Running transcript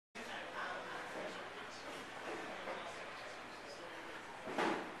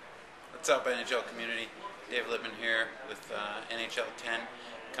What's up, NHL community? Dave Littman here with NHL 10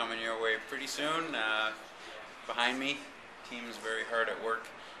 coming your way pretty soon. Behind me, team's very hard at work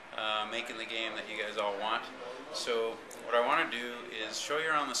making the game that you guys all want. So what I want to do is show you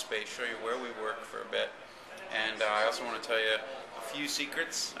around the space, show you where we work for a bit, and I also want to tell you a few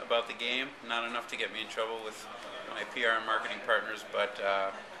secrets about the game. Not enough to get me in trouble with my PR and marketing partners, but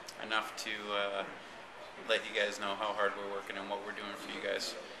enough to let you guys know how hard we're working and what we're doing for you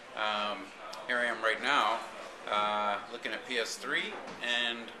guys. Here I am right now looking at PS3,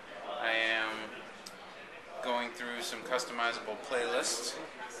 and I am going through some customizable playlists.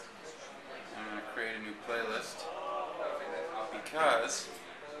 I'm going to create a new playlist because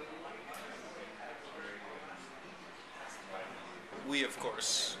we, of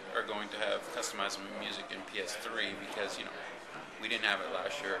course, are going to have customizable music in PS3 because, you know, we didn't have it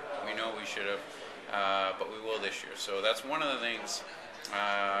last year. We know we should have, but we will this year. So that's one of the things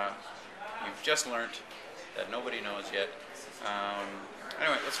you've just learned that nobody knows yet.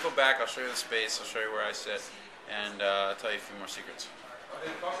 Anyway, let's go back. I'll show you the space. I'll show you where I sit, and I'll tell you a few more secrets.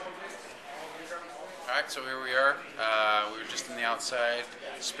 Alright, so here we are. We were just in the outside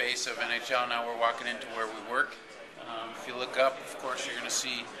space of NHL. Now we're walking into where we work. If you look up, of course, you're going to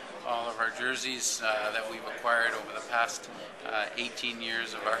see all of our jerseys that we've acquired over the past 18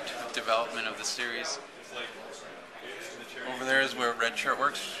 years of our development of the series. Over there is where Red Shirt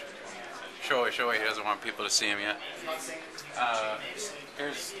works. Show it. He doesn't want people to see him yet.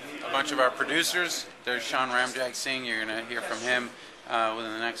 Here's a bunch of our producers. There's Sean Ramjak Singh. You're going to hear from him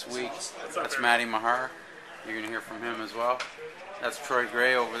within the next week. That's Matty Mahar. You're going to hear from him as well. That's Troy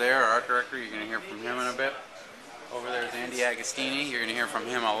Gray over there, our art director. You're going to hear from him in a bit. Over there is Andy Agostini. You're going to hear from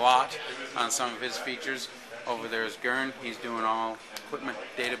him a lot on some of his features. Over there is Gern. He's doing all equipment,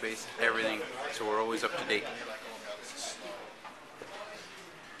 database, everything. So we're always up to date.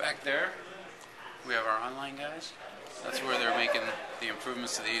 Back there, we have our online guys. That's where they're making the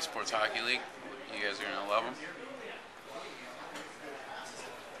improvements to the eSports Hockey League. You guys are going to love them.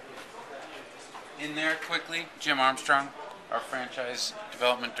 In there, quickly, Jim Armstrong, our franchise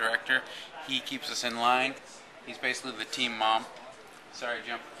development director. He keeps us in line. He's basically the team mom. Sorry,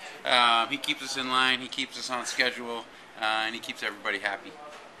 Jim. He keeps us in line, he keeps us on schedule, and he keeps everybody happy.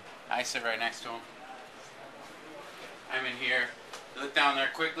 I sit right next to him. I'm in here. Look down there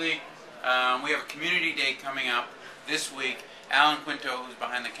quickly. We have a community day coming up this week. Alan Quinto, who's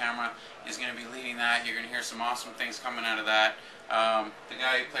behind the camera, is going to be leading that. You're going to hear some awesome things coming out of that. The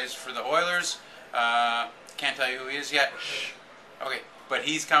guy who plays for the Oilers, can't tell you who he is yet. Shh. Okay, but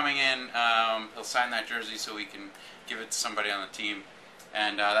he's coming in. He'll sign that jersey so we can give it to somebody on the team.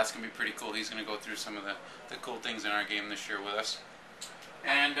 And that's going to be pretty cool. He's going to go through some of the cool things in our game this year with us.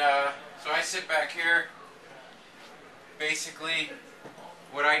 And so I sit back here. Basically,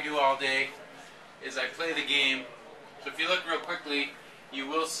 what I do all day is I play the game. So if you look real quickly, you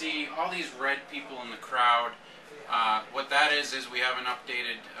will see all these red people in the crowd. What that is we haven't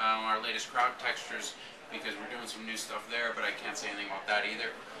updated our latest crowd textures because we're doing some new stuff there, but I can't say anything about that either.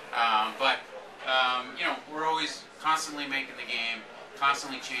 You know, we're always constantly making the game,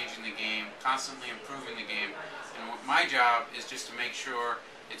 constantly changing the game, constantly improving the game. And my job is just to make sure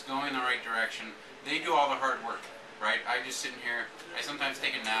it's going in the right direction. They do all the hard work. Right? I just sit in here. I sometimes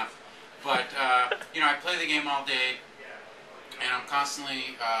take a nap, but you know, I play the game all day, and I'm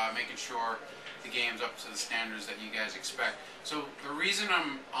constantly making sure the game's up to the standards that you guys expect. So the reason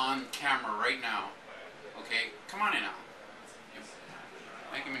I'm on camera right now, okay? Come on in, Alan.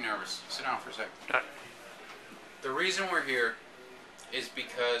 You're making me nervous. Sit down for a second. The reason we're here is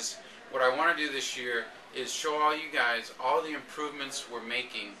because what I want to do this year is show all you guys all the improvements we're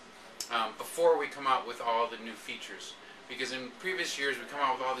making before we come out with all the new features. Because in previous years we come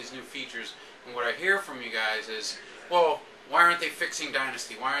out with all these new features, and what I hear from you guys is, well, why aren't they fixing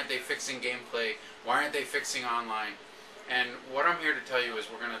Dynasty? Why aren't they fixing gameplay? Why aren't they fixing online? And what I'm here to tell you is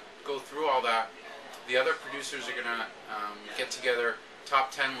we're going to go through all that. The other producers are going to get together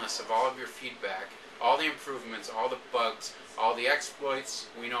top 10 lists of all of your feedback, all the improvements, all the bugs, all the exploits.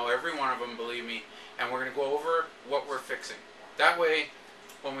 We know every one of them, believe me, and we're going to go over what we're fixing. That way,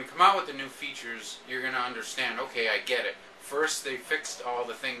 when we come out with the new features, you're going to understand, okay, I get it. First, they fixed all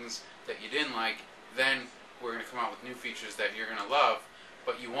the things that you didn't like, then we're going to come out with new features that you're going to love,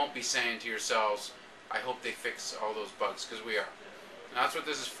 but you won't be saying to yourselves, I hope they fix all those bugs, because we are. And that's what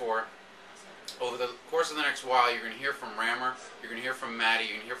this is for. Over the course of the next while, you're going to hear from Rammer, you're going to hear from Maddie,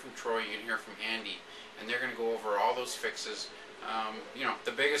 you're going to hear from Troy, you're going to hear from Andy, and they're going to go over all those fixes. You know,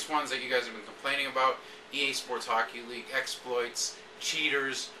 the biggest ones that you guys have been complaining about, EA Sports Hockey League, exploits,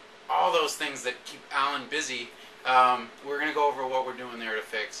 cheaters, all those things that keep Alan busy. We're going to go over what we're doing there to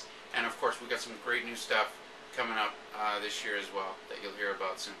fix. And of course, we've got some great new stuff coming up this year as well that you'll hear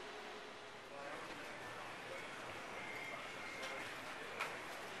about soon.